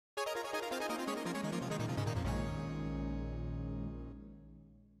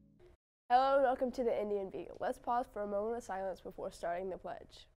Hello and welcome to the Indian Beat. Let's pause for a moment of silence before starting the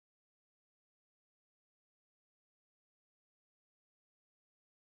pledge.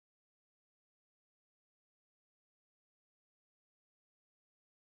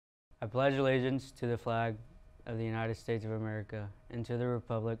 I pledge allegiance to the flag of the United States of America and to the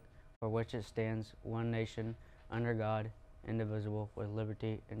republic for which it stands, one nation, under God, indivisible, with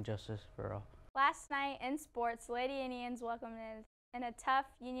liberty and justice for all. Last night in sports, the Lady Indians welcomed in a tough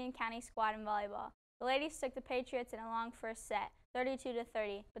Union County squad in volleyball. The ladies took the Patriots in a long first set,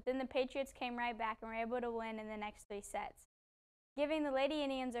 32-30, but then the Patriots came right back and were able to win in the next 3 sets, giving the Lady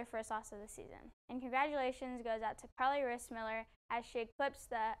Indians their first loss of the season. And congratulations goes out to Carly Rissmiller as she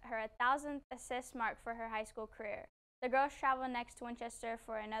eclipsed her 1,000th assist mark for her high school career. The girls travel next to Winchester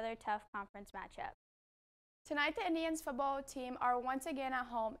for another tough conference matchup. Tonight, the Indians football team are once again at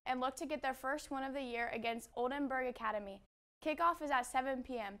home and look to get their first win of the year against Oldenburg Academy. Kickoff is at 7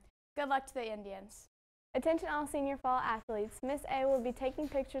 p.m. Good luck to the Indians. Attention all senior fall athletes. Miss A will be taking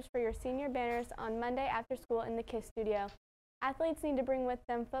pictures for your senior banners on Monday after school in the K.I.S.S studio. Athletes need to bring with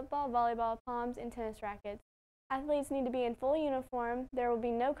them football, volleyball, palms, and tennis rackets. Athletes need to be in full uniform. There will be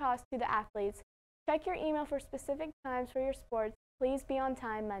no cost to the athletes. Check your email for specific times for your sports. Please be on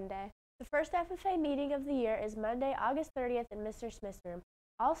time Monday. The first FFA meeting of the year is Monday, August 30th in Mr. Smith's room.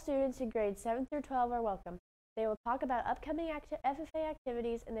 All students in grades 7 through 12 are welcome. They will talk about upcoming FFA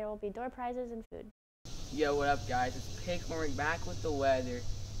activities, and there will be door prizes and food. Yo, what up, guys? It's Pickmorn back with the weather.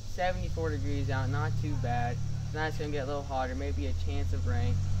 74 degrees out, not too bad. Tonight's going to get a little hotter, maybe a chance of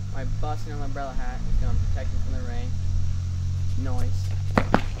rain. My busting umbrella hat is going to protect me from the rain. Noise.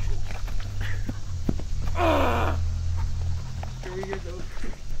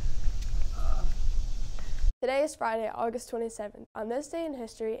 Today is Friday, August 27th. On this day in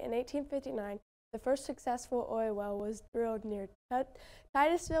history, in 1859, the first successful oil well was drilled near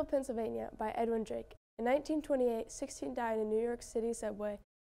Titusville, Pennsylvania by Edwin Drake. In 1928, 16 died in New York City subway,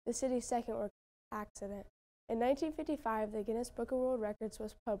 the city's second work accident. In 1955, the Guinness Book of World Records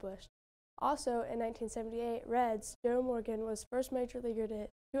was published. Also, in 1978, Reds' Joe Morgan was first major leaguer to hit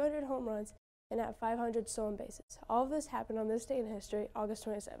 200 home runs and have 500 stolen bases. All of this happened on this day in history, August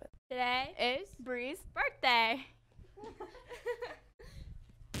 27th. Today is Bree's birthday.